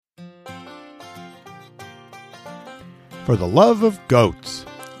for the love of goats.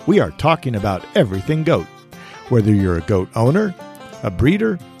 We are talking about everything goat. Whether you're a goat owner, a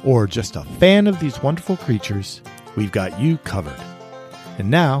breeder, or just a fan of these wonderful creatures, we've got you covered.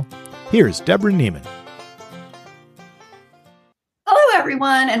 And now, here's Deborah Neiman. Hello,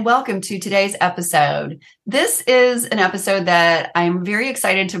 everyone, and welcome to today's episode. This is an episode that I'm very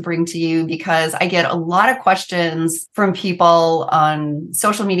excited to bring to you because I get a lot of questions from people on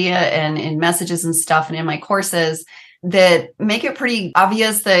social media and in messages and stuff and in my courses that make it pretty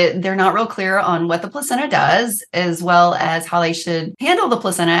obvious that they're not real clear on what the placenta does, as well as how they should handle the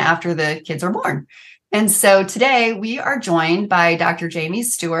placenta after the kids are born. And so today we are joined by Dr. Jamie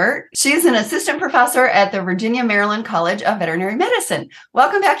Stewart. She's an assistant professor at the Virginia Maryland College of Veterinary Medicine.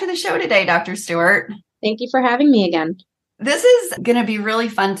 Welcome back to the show today, Dr. Stewart. Thank you for having me again. This is going to be really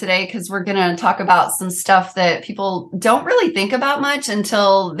fun today because we're going to talk about some stuff that people don't really think about much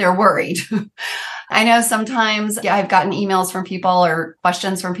until they're worried. I know sometimes I've gotten emails from people or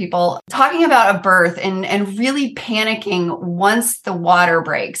questions from people talking about a birth and really panicking once the water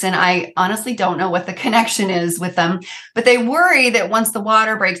breaks. And I honestly don't know what the connection is with them, but they worry that once the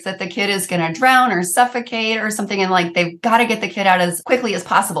water breaks that the kid is going to drown or suffocate or something. And like, they've got to get the kid out as quickly as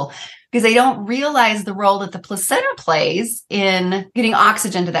possible because they don't realize the role that the placenta plays in getting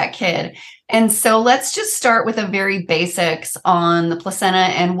oxygen to that kid. And so let's just start with the very basics on the placenta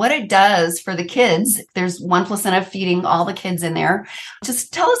and what it does for the kids. There's one placenta feeding all the kids in there.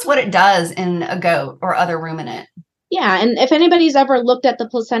 Just tell us what it does in a goat or other ruminant. Yeah, and if anybody's ever looked at the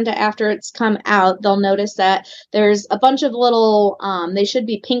placenta after it's come out, they'll notice that there's a bunch of little, they should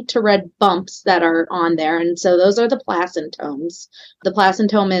be pink to red bumps that are on there. And so those are the placentomes. The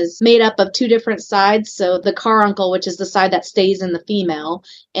placentome is made up of two different sides. So the caruncle, which is the side that stays in the female,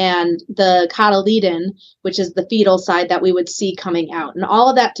 and the cotyledon, which is the fetal side that we would see coming out. And all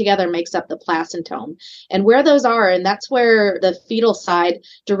of that together makes up the placentome. And where those are, and that's where the fetal side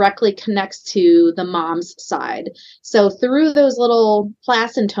directly connects to the mom's side. So through those little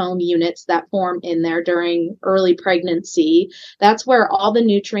placentome units that form in there during early pregnancy, that's where all the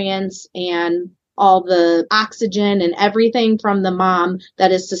nutrients and all the oxygen and everything from the mom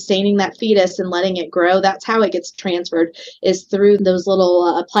that is sustaining that fetus and letting it grow, that's how it gets transferred, is through those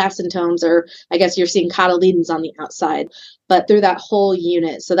little placentomes, or I guess you're seeing cotyledons on the outside, but through that whole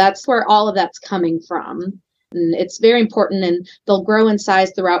unit. So that's where all of that's coming from. And it's very important, and they'll grow in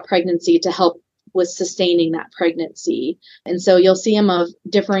size throughout pregnancy to help with sustaining that pregnancy. And so you'll see them of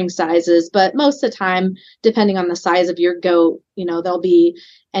differing sizes, but most of the time, depending on the size of your goat, they'll be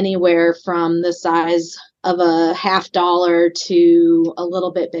anywhere from the size of a $50 to a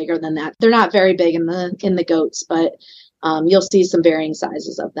little bit bigger than that. They're not very big in the goats, but you'll see some varying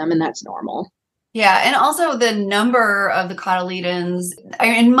sizes of them, and that's normal. Yeah. And also the number of the cotyledons.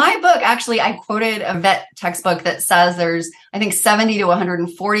 In my book, actually, I quoted a vet textbook that says there's, I think, 70 to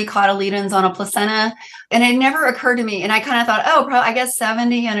 140 cotyledons on a placenta. And it never occurred to me. And I kind of thought, probably, I guess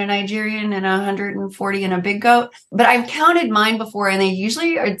 70 in a Nigerian and 140 in a big goat. But I've counted mine before, and they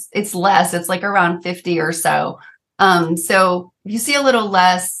usually, it's less. It's like around 50 or so. So if you see a little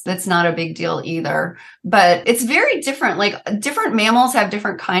less, that's not a big deal either, but it's very different. Like different mammals have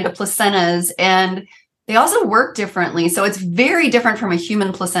different kind of placentas, and they also work differently. So it's very different from a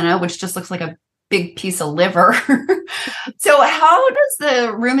human placenta, which just looks like a big piece of liver. So how does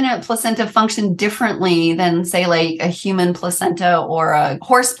the ruminant placenta function differently than, say, like a human placenta or a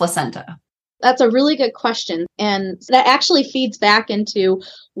horse placenta? That's a really good question. And that actually feeds back into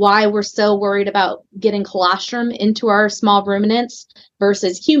why we're so worried about getting colostrum into our small ruminants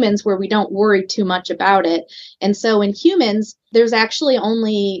versus humans, where we don't worry too much about it. And so in humans, there's actually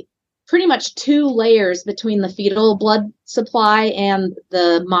only pretty much two layers between the fetal blood supply and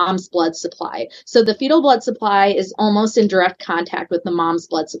the mom's blood supply. So the fetal blood supply is almost in direct contact with the mom's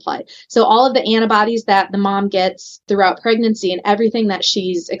blood supply. So all of the antibodies that the mom gets throughout pregnancy and everything that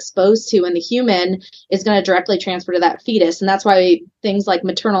she's exposed to in the human is going to directly transfer to that fetus. And that's why things like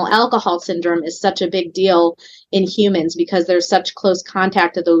maternal alcohol syndrome is such a big deal in humans, because there's such close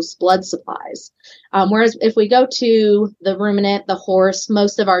contact to those blood supplies. Whereas if we go to the ruminant, the horse,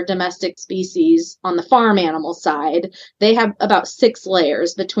 most of our domestic species on the farm animal side, they have about 6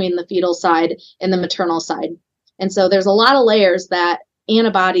 layers between the fetal side and the maternal side. And so there's a lot of layers that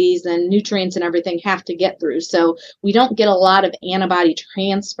antibodies and nutrients and everything have to get through. So we don't get a lot of antibody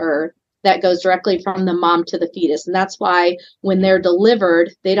transfer that goes directly from the mom to the fetus. And that's why when they're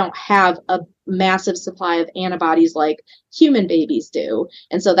delivered, they don't have a massive supply of antibodies like human babies do.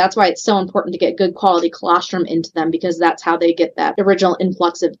 And so that's why it's so important to get good quality colostrum into them, because that's how they get that original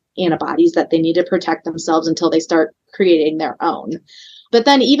influx of antibodies that they need to protect themselves until they start creating their own. But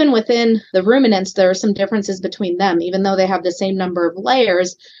then even within the ruminants, there are some differences between them, even though they have the same number of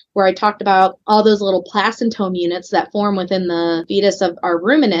layers, where I talked about all those little placentome units that form within the fetus of our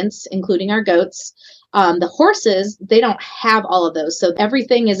ruminants, including our goats. The horses, they don't have all of those. So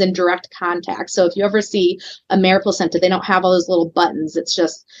everything is in direct contact. So if you ever see a mare placenta, they don't have all those little buttons. It's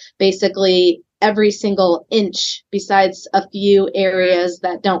just basically every single inch, besides a few areas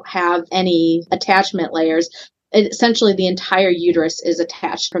that don't have any attachment layers. Essentially, the entire uterus is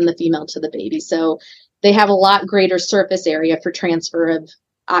attached from the female to the baby. So they have a lot greater surface area for transfer of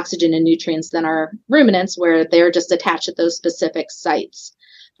oxygen and nutrients than our ruminants, where they're just attached at those specific sites.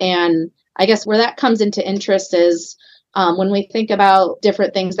 And I guess where that comes into interest is when we think about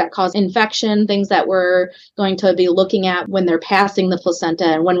different things that cause infection, things that we're going to be looking at when they're passing the placenta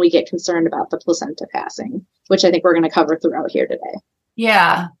and when we get concerned about the placenta passing, which I think we're going to cover throughout here today.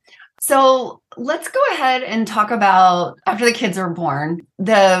 Yeah. So let's go ahead and talk about after the kids are born.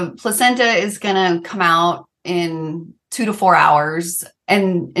 The placenta is going to come out in 2 to 4 hours.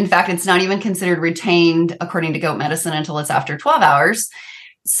 And in fact, it's not even considered retained according to goat medicine until it's after 12 hours.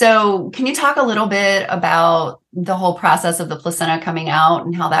 So can you talk a little bit about the whole process of the placenta coming out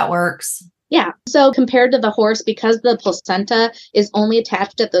and how that works? Yeah. So compared to the horse, because the placenta is only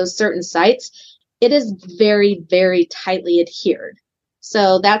attached at those certain sites, it is very, very tightly adhered.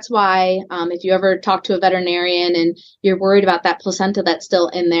 So that's why if you ever talk to a veterinarian and you're worried about that placenta that's still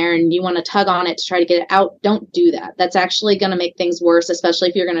in there and you want to tug on it to try to get it out, don't do that. That's actually going to make things worse, especially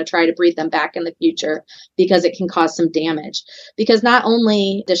if you're going to try to breed them back in the future, because it can cause some damage. Because not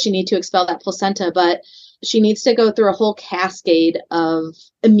only does she need to expel that placenta, but she needs to go through a whole cascade of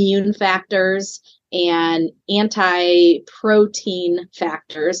immune factors and anti-protein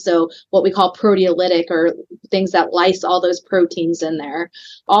factors. So what we call proteolytic, or things that lyse all those proteins in there.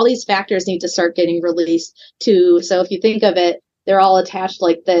 All these factors need to start getting released too. So if you think of it, they're all attached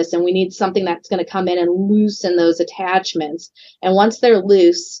like this, and we need something that's going to come in and loosen those attachments. And once they're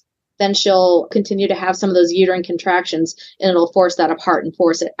loose, then she'll continue to have some of those uterine contractions, and it'll force that apart and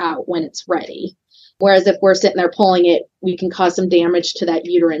force it out when it's ready. Whereas if we're sitting there pulling it, we can cause some damage to that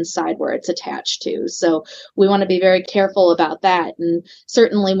uterine side where it's attached to. So we want to be very careful about that. And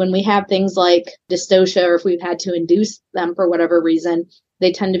certainly when we have things like dystocia, or if we've had to induce them for whatever reason,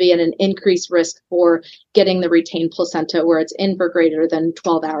 they tend to be at an increased risk for getting the retained placenta where it's in for greater than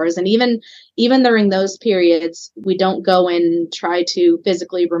 12 hours. And even during those periods, we don't go and try to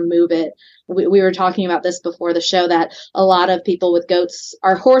physically remove it. We were talking about this before the show, that a lot of people with goats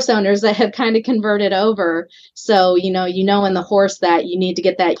are horse owners that have kind of converted over. So, you know in the horse that you need to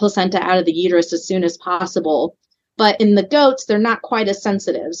get that placenta out of the uterus as soon as possible. But in the goats, they're not quite as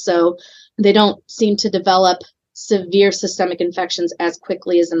sensitive. So they don't seem to develop severe systemic infections as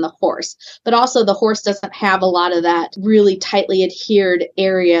quickly as in the horse. But also the horse doesn't have a lot of that really tightly adhered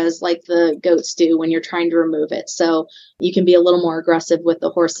areas like the goats do when you're trying to remove it. So you can be a little more aggressive with the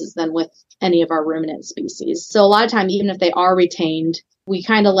horses than with any of our ruminant species. So a lot of time, even if they are retained, we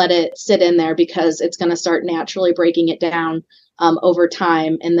kind of let it sit in there because it's going to start naturally breaking it down over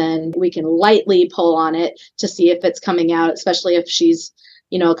time. And then we can lightly pull on it to see if it's coming out, especially if she's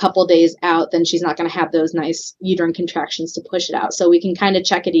a couple days out, then she's not going to have those nice uterine contractions to push it out. So we can kind of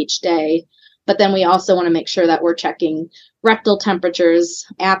check it each day. But then we also want to make sure that we're checking rectal temperatures,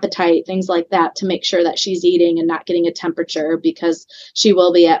 appetite, things like that, to make sure that she's eating and not getting a temperature, because she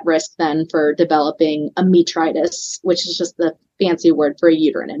will be at risk then for developing a metritis, which is just the fancy word for a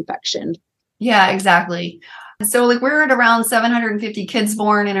uterine infection. Yeah, exactly. So we're at around 750 kids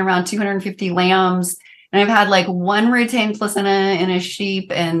born and around 250 lambs. And I've had 1 retained placenta in a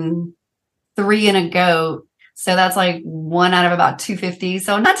sheep and 3 in a goat. So that's 1 out of about 250.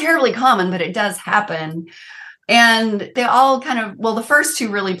 So not terribly common, but it does happen. And they all the first 2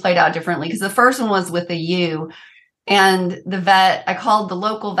 really played out differently, because the first one was with a ewe. And the vet, I called the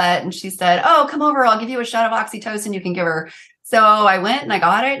local vet and she said, "Oh, come over. I'll give you a shot of oxytocin you can give her." So I went and I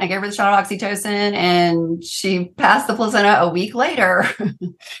got it and I gave her the shot of oxytocin, and she passed the placenta a week later.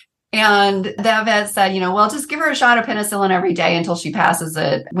 And the vet said, well, just give her a shot of penicillin every day until she passes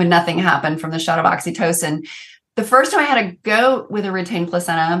it, when nothing happened from the shot of oxytocin. The first time I had a goat with a retained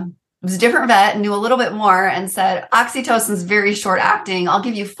placenta, it was a different vet and knew a little bit more and said, "Oxytocin is very short acting. I'll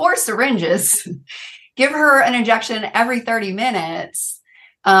give you 4 syringes. Give her an injection every 30 minutes.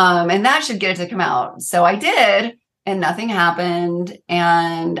 And that should get it to come out." So I did. And nothing happened.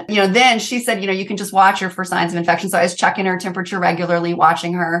 And, then she said, you can just watch her for signs of infection. So I was checking her temperature regularly,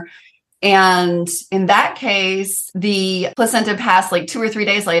 watching her. And in that case, the placenta passed 2 or 3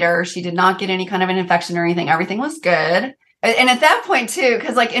 days later. She did not get any kind of an infection or anything. Everything was good. And at that point too,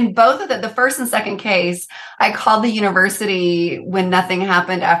 because like in both of the first and second case, I called the university when nothing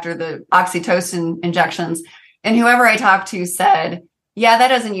happened after the oxytocin injections. And whoever I talked to said, yeah, that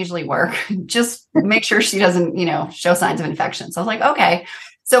doesn't usually work. Just make sure she doesn't, show signs of infection. So I was like, okay.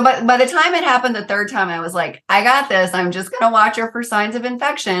 So by the time it happened the third time, I was like, I got this. I'm just going to watch her for signs of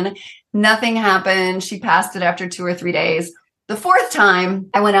infection. Nothing happened. She passed it after 2 or 3 days. The fourth time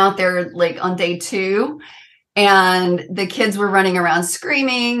I went out there like on day 2, and the kids were running around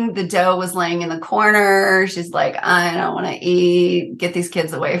screaming. The doe was laying in the corner. She's like, I don't want to eat. Get these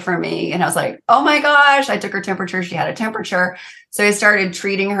kids away from me. And I was like, oh my gosh. I took her temperature. She had a temperature. So I started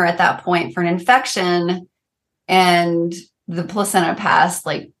treating her at that point for an infection. And the placenta passed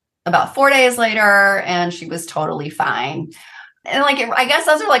like about 4 days later, and she was totally fine. And like, I guess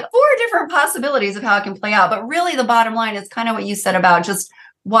those are like 4 different possibilities of how it can play out. But really the bottom line is kind of what you said about just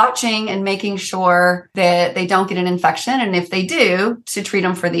watching and making sure that they don't get an infection. And if they do, to treat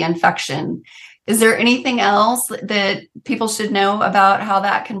them for the infection. Is there anything else that people should know about how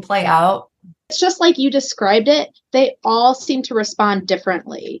that can play out? It's just like you described it. They all seem to respond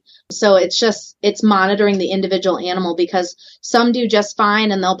differently. So it's monitoring the individual animal, because some do just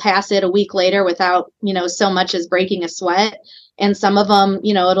fine and they'll pass it a week later without, so much as breaking a sweat. And some of them,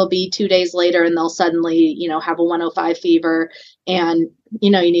 it'll be 2 days later and they'll suddenly, have a 105 fever, and, you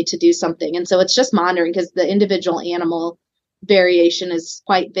need to do something. And so it's just monitoring, because the individual animal variation is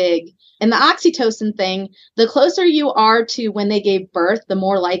quite big. And the oxytocin thing, the closer you are to when they gave birth, the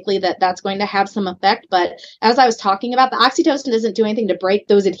more likely that that's going to have some effect. But as I was talking about, the oxytocin doesn't do anything to break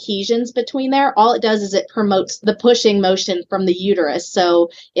those adhesions between there. All it does is it promotes the pushing motion from the uterus. So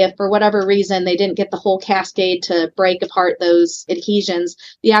if for whatever reason they didn't get the whole cascade to break apart those adhesions,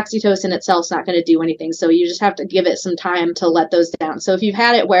 the oxytocin itself is not going to do anything. So you just have to give it some time to let those down. So if you've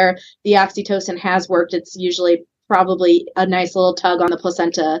had it where the oxytocin has worked, it's usually probably a nice little tug on the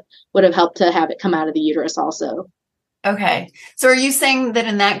placenta would have helped to have it come out of the uterus also. Okay. So are you saying that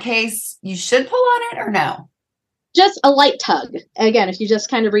in that case, you should pull on it or no? Just a light tug. Again, if you just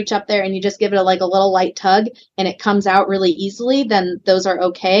kind of reach up there and you just give it a little light tug and it comes out really easily, then those are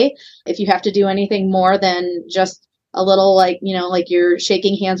okay. If you have to do anything more than just a little like you're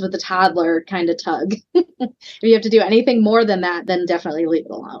shaking hands with a toddler kind of tug. If you have to do anything more than that, then definitely leave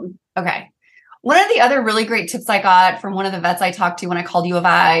it alone. Okay. One of the other really great tips I got from one of the vets I talked to when I called U of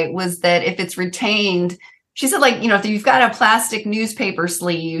I was that if it's retained, she said, if you've got a plastic newspaper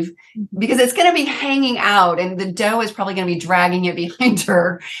sleeve, because it's going to be hanging out and the doe is probably going to be dragging it behind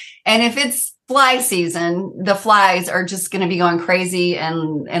her. And if it's fly season, the flies are just going to be going crazy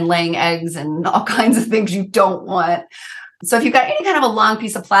and laying eggs and all kinds of things you don't want. So if you've got any kind of a long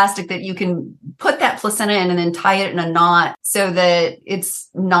piece of plastic that you can put that placenta in and then tie it in a knot so that it's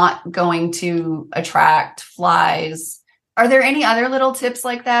not going to attract flies. Are there any other little tips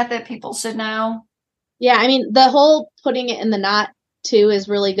like that people should know? Yeah, I mean, the whole putting it in the knot too is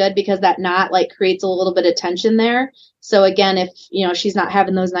really good, because that knot creates a little bit of tension there. So again, if, she's not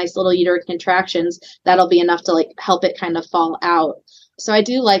having those nice little uterine contractions, that'll be enough to help it kind of fall out. So I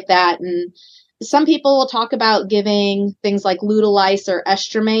do like that. And some people will talk about giving things like Lutalice or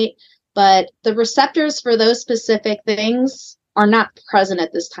Estromate, but the receptors for those specific things are not present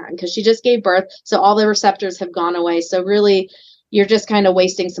at this time, because she just gave birth. So all the receptors have gone away. So really, you're just kind of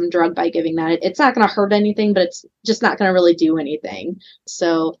wasting some drug by giving that. It's not going to hurt anything, but it's just not going to really do anything.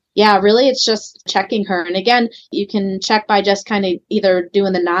 So yeah, really, it's just checking her. And again, you can check by just kind of either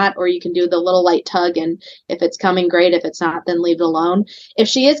doing the knot, or you can do the little light tug. And if it's coming, great. If it's not, then leave it alone. If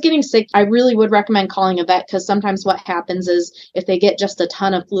she is getting sick, I really would recommend calling a vet, because sometimes what happens is if they get just a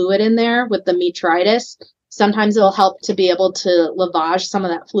ton of fluid in there with the metritis, sometimes it'll help to be able to lavage some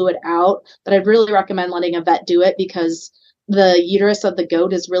of that fluid out. But I'd really recommend letting a vet do it, because the uterus of the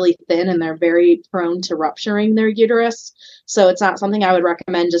goat is really thin and they're very prone to rupturing their uterus. So it's not something I would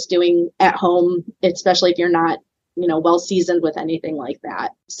recommend just doing at home, especially if you're not, well seasoned with anything like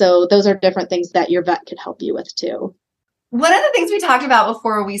that. So those are different things that your vet could help you with too. One of the things we talked about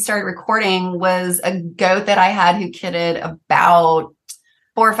before we started recording was a goat that I had who kidded about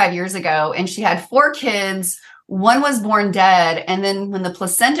 4 or 5 years ago. And she had 4 kids. One was born dead. And then when the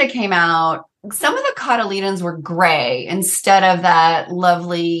placenta came out, some of the cotyledons were gray instead of that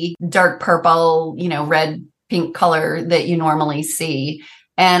lovely dark purple, red, pink color that you normally see.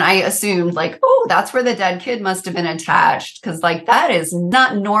 And I assumed that's where the dead kid must have been attached, because that is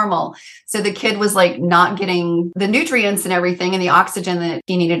not normal. So the kid was not getting the nutrients and everything and the oxygen that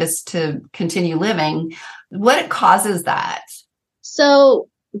he needed us to continue living. What causes that? So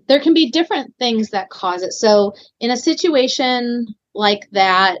there can be different things that cause it. So in a situation like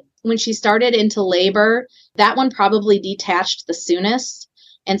that, when she started into labor, that one probably detached the soonest.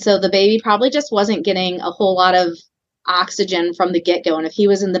 And so the baby probably just wasn't getting a whole lot of oxygen from the get-go. And if he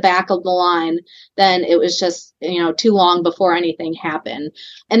was in the back of the line, then it was just, too long before anything happened.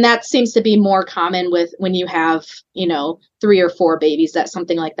 And that seems to be more common with when you have, 3 or 4 babies, that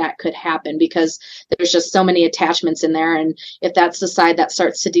something like that could happen because there's just so many attachments in there. And if that's the side that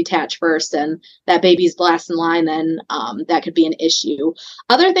starts to detach first and that baby's last in line, then that could be an issue.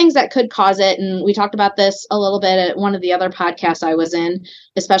 Other things that could cause it, and we talked about this a little bit at one of the other podcasts I was in,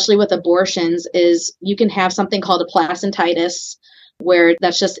 especially with abortions, is you can have something called a placentitis, where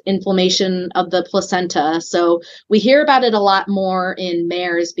that's just inflammation of the placenta. So we hear about it a lot more in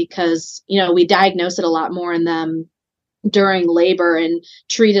mares because, we diagnose it a lot more in them during labor and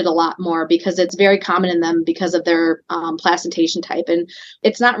treat it a lot more because it's very common in them because of their placentation type. And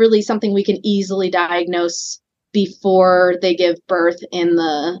it's not really something we can easily diagnose before they give birth in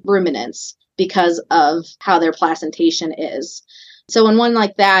the ruminants because of how their placentation is. So in one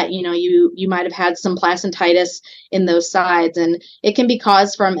like that, you might have had some placentitis in those sides, and it can be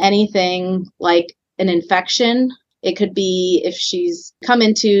caused from anything like an infection. It could be if she's come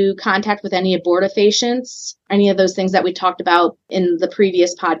into contact with any abortifacients, any of those things that we talked about in the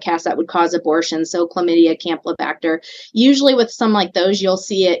previous podcast that would cause abortion. So chlamydia, campylobacter. Usually with some like those, you'll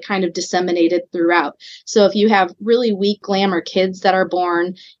see it kind of disseminated throughout. So if you have really weak glamour kids that are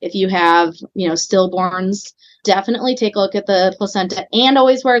born, if you have, stillborns, definitely take a look at the placenta and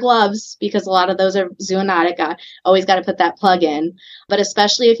always wear gloves because a lot of those are zoonotic. Always got to put that plug in. But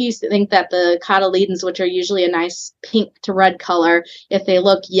especially if you think that the cotyledons, which are usually a nice pink to red color, if they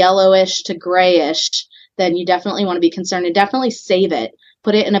look yellowish to grayish, then you definitely want to be concerned and definitely save it.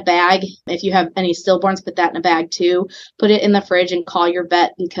 Put it in a bag. If you have any stillborns, put that in a bag too. Put it in the fridge and call your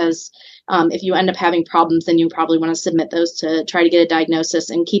vet because if you end up having problems, then you probably want to submit those to try to get a diagnosis.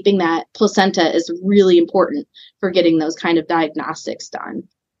 And keeping that placenta is really important for getting those kind of diagnostics done.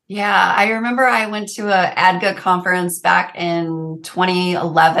 Yeah, I remember I went to a ADGA conference back in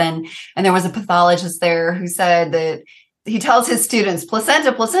 2011, and there was a pathologist there who said that he tells his students,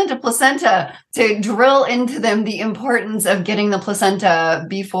 placenta, placenta, placenta, to drill into them the importance of getting the placenta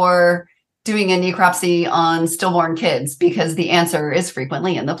before doing a necropsy on stillborn kids, because the answer is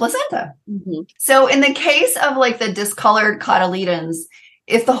frequently in the placenta. Mm-hmm. So in the case of like the discolored cotyledons,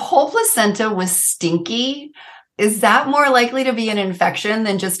 if the whole placenta was stinky, is that more likely to be an infection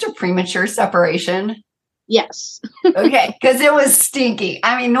than just a premature separation? Yes. Okay, because it was stinky.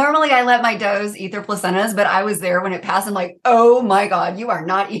 I mean, normally I let my does eat their placentas, but I was there when it passed. I'm like, oh my God, you are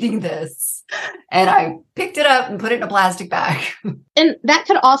not eating this. And I picked it up and put it in a plastic bag. And that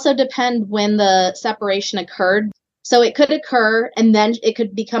could also depend when the separation occurred. So it could occur and then it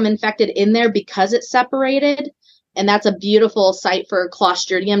could become infected in there because it's separated. And that's a beautiful site for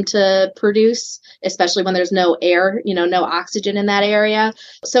Clostridium to produce, especially when there's no air, no oxygen in that area.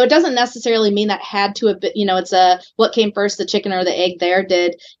 So it doesn't necessarily mean that had to have been, it's what came first, the chicken or the egg there?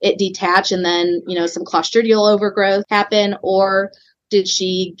 Did it detach and then, some clostridial overgrowth happen? Or did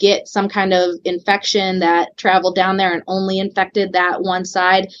she get some kind of infection that traveled down there and only infected that one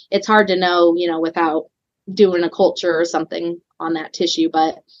side? It's hard to know, without doing a culture or something on that tissue.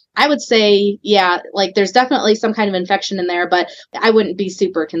 But I would say, yeah, like there's definitely some kind of infection in there, but I wouldn't be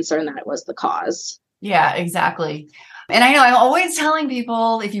super concerned that it was the cause. Yeah, exactly. And I know I'm always telling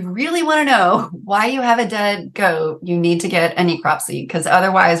people, if you really want to know why you have a dead goat, you need to get a necropsy because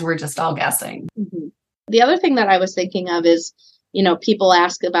otherwise we're just all guessing. Mm-hmm. The other thing that I was thinking of is, people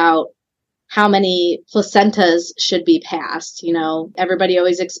ask about how many placentas should be passed. Everybody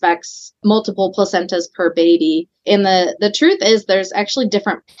always expects multiple placentas per baby. And the truth is there's actually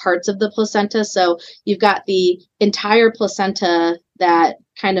different parts of the placenta. So you've got the entire placenta that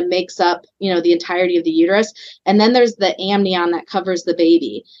kind of makes up, the entirety of the uterus. And then there's the amnion that covers the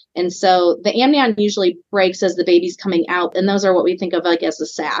baby. And so the amnion usually breaks as the baby's coming out. And those are what we think of like as the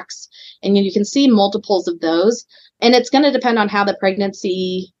sacs. And you can see multiples of those. And it's going to depend on how the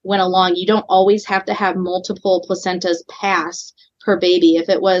pregnancy went along. You don't always have to have multiple placentas passed per baby. If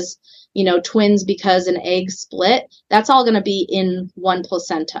it was, twins because an egg split, that's all going to be in one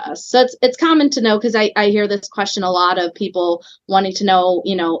placenta. So it's common to know because I hear this question a lot of people wanting to know,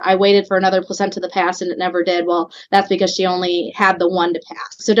 I waited for another placenta to pass and it never did. Well, that's because she only had the one to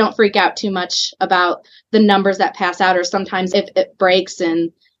pass. So don't freak out too much about the numbers that pass out, or sometimes if it breaks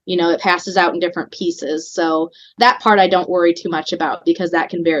and it passes out in different pieces. So that part I don't worry too much about because that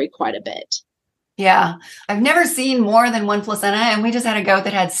can vary quite a bit. Yeah. I've never seen more than one placenta. And we just had a goat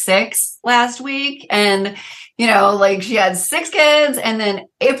that had 6 last week. And, like she had 6 kids and then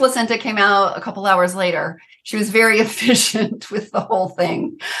a placenta came out a couple hours later. She was very efficient with the whole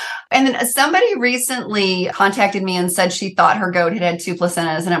thing. And then somebody recently contacted me and said she thought her goat had 2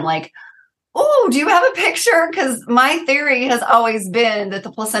 placentas. And I'm like, oh, do you have a picture? Because my theory has always been that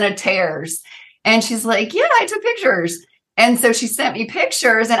the placenta tears. And she's like, yeah, I took pictures. And so she sent me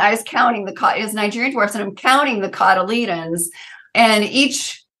pictures and I was counting it's Nigerian dwarfs and I'm counting the cotyledons and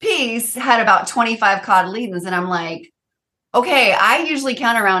each piece had about 25 cotyledons. And I'm like, okay, I usually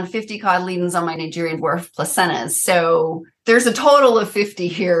count around 50 cotyledons on my Nigerian dwarf placentas. So there's a total of 50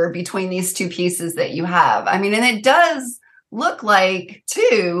 here between these 2 pieces that you have. I mean, and it does look like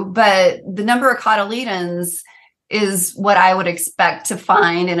 2, but the number of cotyledons is what I would expect to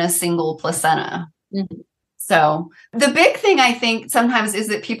find in a single placenta. Mm-hmm. So the big thing I think sometimes is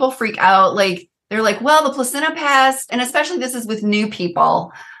that people freak out. Like they're like, well, the placenta passed. And especially this is with new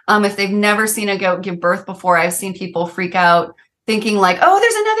people. If they've never seen a goat give birth before, I've seen people freak out thinking like, oh,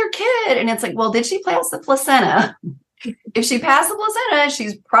 there's another kid. And it's like, well, did she pass the placenta? If she passed the placenta,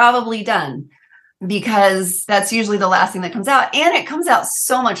 she's probably done because that's usually the last thing that comes out. And it comes out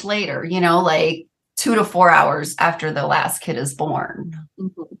so much later, like 2 to 4 hours after the last kid is born.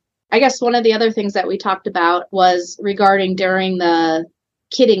 Mm-hmm. I guess one of the other things that we talked about was regarding during the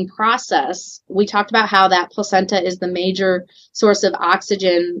kidding process, we talked about how that placenta is the major source of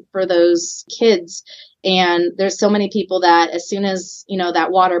oxygen for those kids. And there's so many people that as soon as,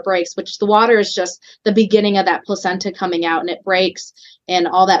 that water breaks, which the water is just the beginning of that placenta coming out and it breaks and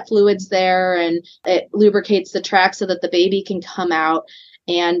all that fluid's there and it lubricates the track so that the baby can come out.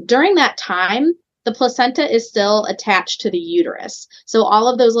 And during that time, the placenta is still attached to the uterus. So all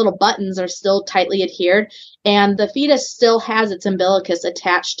of those little buttons are still tightly adhered and the fetus still has its umbilicus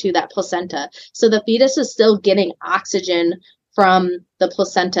attached to that placenta. So the fetus is still getting oxygen from the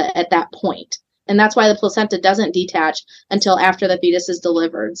placenta at that point. And that's why the placenta doesn't detach until after the fetus is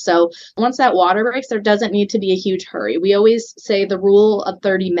delivered. So once that water breaks, there doesn't need to be a huge hurry. We always say the rule of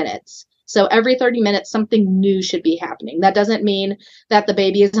 30 minutes. So every 30 minutes, something new should be happening. That doesn't mean that the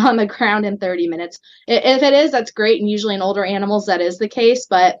baby is on the ground in 30 minutes. If it is, that's great. And usually in older animals, that is the case.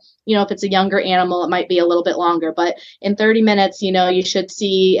 But, if it's a younger animal, it might be a little bit longer. But in 30 minutes, you should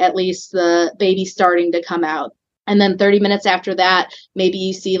see at least the baby starting to come out. And then 30 minutes after that, maybe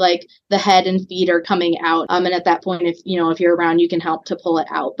you see like the head and feet are coming out. And at that point, if you're around, you can help to pull it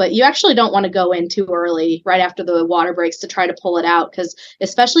out. But you actually don't want to go in too early right after the water breaks to try to pull it out. Because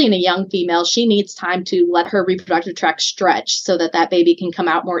especially in a young female, she needs time to let her reproductive tract stretch so that baby can come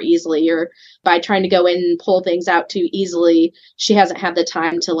out more easily. Or by trying to go in and pull things out too easily, she hasn't had the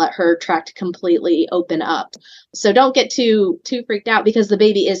time to let her tract completely open up. So don't get too freaked out because the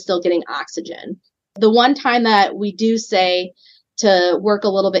baby is still getting oxygen. The one time that we do say to work a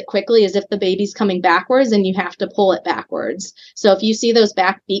little bit quickly is if the baby's coming backwards and you have to pull it backwards. So if you see those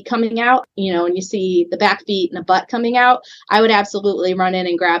back feet coming out, and you see the back feet and the butt coming out, I would absolutely run in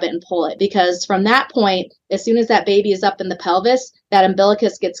and grab it and pull it. Because from that point, as soon as that baby is up in the pelvis, that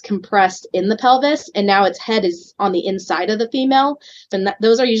umbilicus gets compressed in the pelvis and now its head is on the inside of the female. And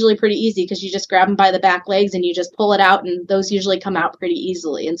those are usually pretty easy because you just grab them by the back legs and you just pull it out and those usually come out pretty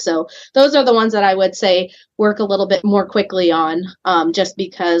easily. And so those are the ones that I would say work a little bit more quickly on just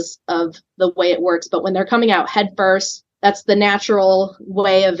because of the way it works. But when they're coming out head first, that's the natural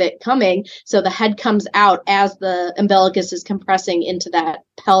way of it coming. So the head comes out as the umbilicus is compressing into that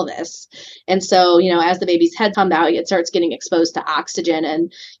pelvis. And so, as the baby's head comes out, it starts getting exposed to oxygen.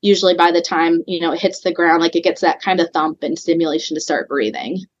 And usually by the time, it hits the ground, like it gets that kind of thump and stimulation to start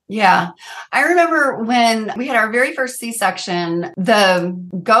breathing. Yeah. I remember when we had our very first C-section, the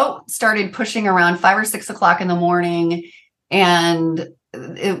goat started pushing around 5 or 6 o'clock in the morning and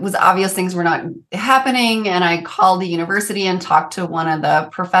it was obvious things were not happening. And I called the university and talked to one of the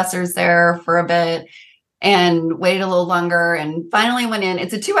professors there for a bit and waited a little longer and finally went in.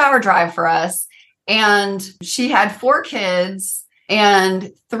 It's a 2-hour drive for us. And she had 4 kids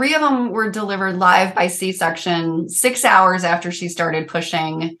and 3 of them were delivered live by C-section 6 hours after she started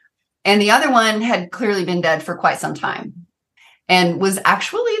pushing. And the other one had clearly been dead for quite some time. And was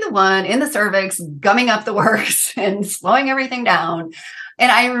actually the one in the cervix gumming up the works and slowing everything down. And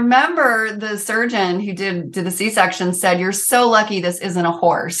I remember the surgeon who did the C-section said, "You're so lucky this isn't a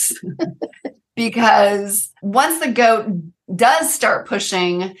horse." Because once the goat does start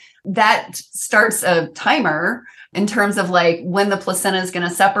pushing, that starts a timer in terms of like when the placenta is going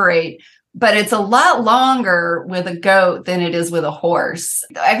to separate. But it's a lot longer with a goat than it is with a horse.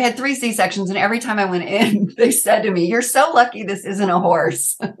 I've had 3 C-sections and every time I went in, they said to me, "You're so lucky this isn't a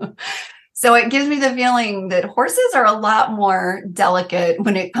horse." So it gives me the feeling that horses are a lot more delicate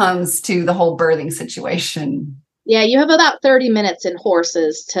when it comes to the whole birthing situation. Yeah, you have about 30 minutes in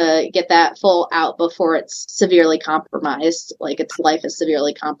horses to get that full out before it's severely compromised, like its life is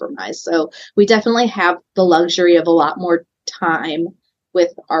severely compromised. So we definitely have the luxury of a lot more time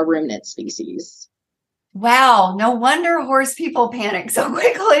with our ruminant species. Wow, no wonder horse people panic so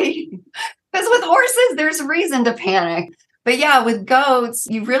quickly. Because with horses, there's a reason to panic. But yeah, with goats,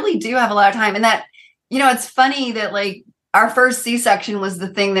 you really do have a lot of time. And that, it's funny that like our first C-section was the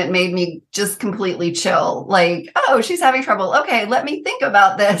thing that made me just completely chill. Like, oh, she's having trouble. Okay, let me think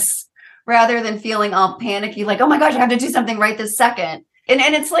about this rather than feeling all panicky, like, oh my gosh, I have to do something right this second.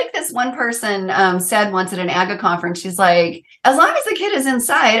 And it's like this one person said once at an AGA conference, she's like, as long as the kid is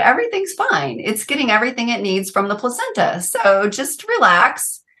inside, everything's fine. It's getting everything it needs from the placenta. So just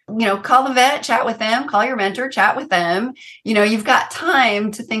relax. Call the vet, chat with them, call your mentor, chat with them. You've got time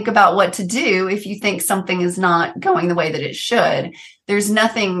to think about what to do if you think something is not going the way that it should. There's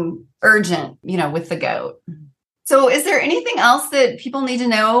nothing urgent, with the goat. So is there anything else that people need to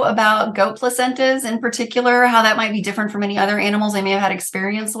know about goat placentas in particular, how that might be different from any other animals they may have had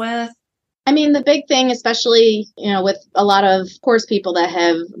experience with? I mean, the big thing, especially, with a lot of horse people that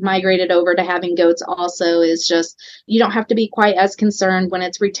have migrated over to having goats also, is just you don't have to be quite as concerned when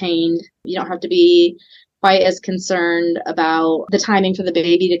it's retained. You don't have to be quite as concerned about the timing for the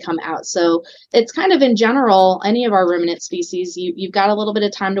baby to come out. So it's kind of in general, any of our ruminant species, you've got a little bit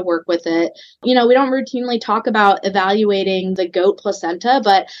of time to work with it. We don't routinely talk about evaluating the goat placenta,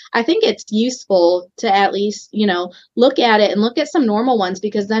 but I think it's useful to at least, look at it and look at some normal ones,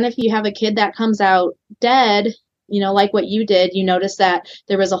 because then if you have a kid that comes out dead, like what you did, you notice that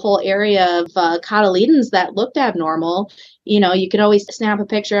there was a whole area of cotyledons that looked abnormal. You could always snap a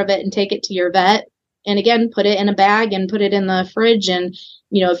picture of it and take it to your vet. And again, put it in a bag and put it in the fridge. And,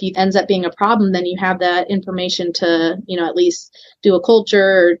 if it ends up being a problem, then you have that information to, at least do a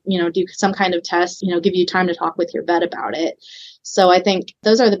culture or, do some kind of test, give you time to talk with your vet about it. So I think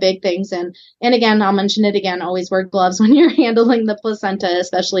those are the big things. And again, I'll mention it again, always wear gloves when you're handling the placenta,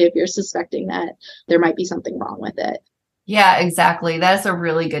 especially if you're suspecting that there might be something wrong with it. Yeah, exactly. That's a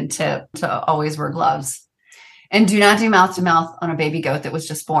really good tip, to always wear gloves. And do not do mouth to mouth on a baby goat that was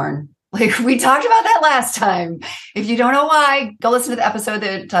just born. Like we talked about that last time. If you don't know why, go listen to the episode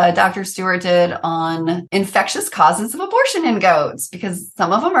that Dr. Stewart did on infectious causes of abortion in goats, because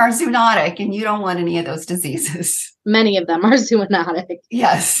some of them are zoonotic and you don't want any of those diseases. Many of them are zoonotic.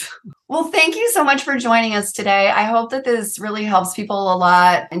 Yes. Well, thank you so much for joining us today. I hope that this really helps people a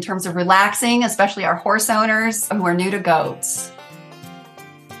lot in terms of relaxing, especially our horse owners who are new to goats.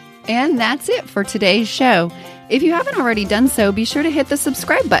 And that's it for today's show. If you haven't already done so, be sure to hit the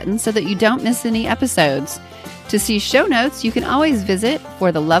subscribe button so that you don't miss any episodes. To see show notes, you can always visit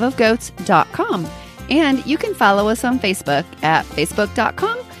fortheloveofgoats.com. And you can follow us on Facebook at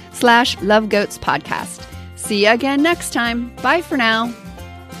facebook.com/lovegoatspodcast. See you again next time. Bye for now.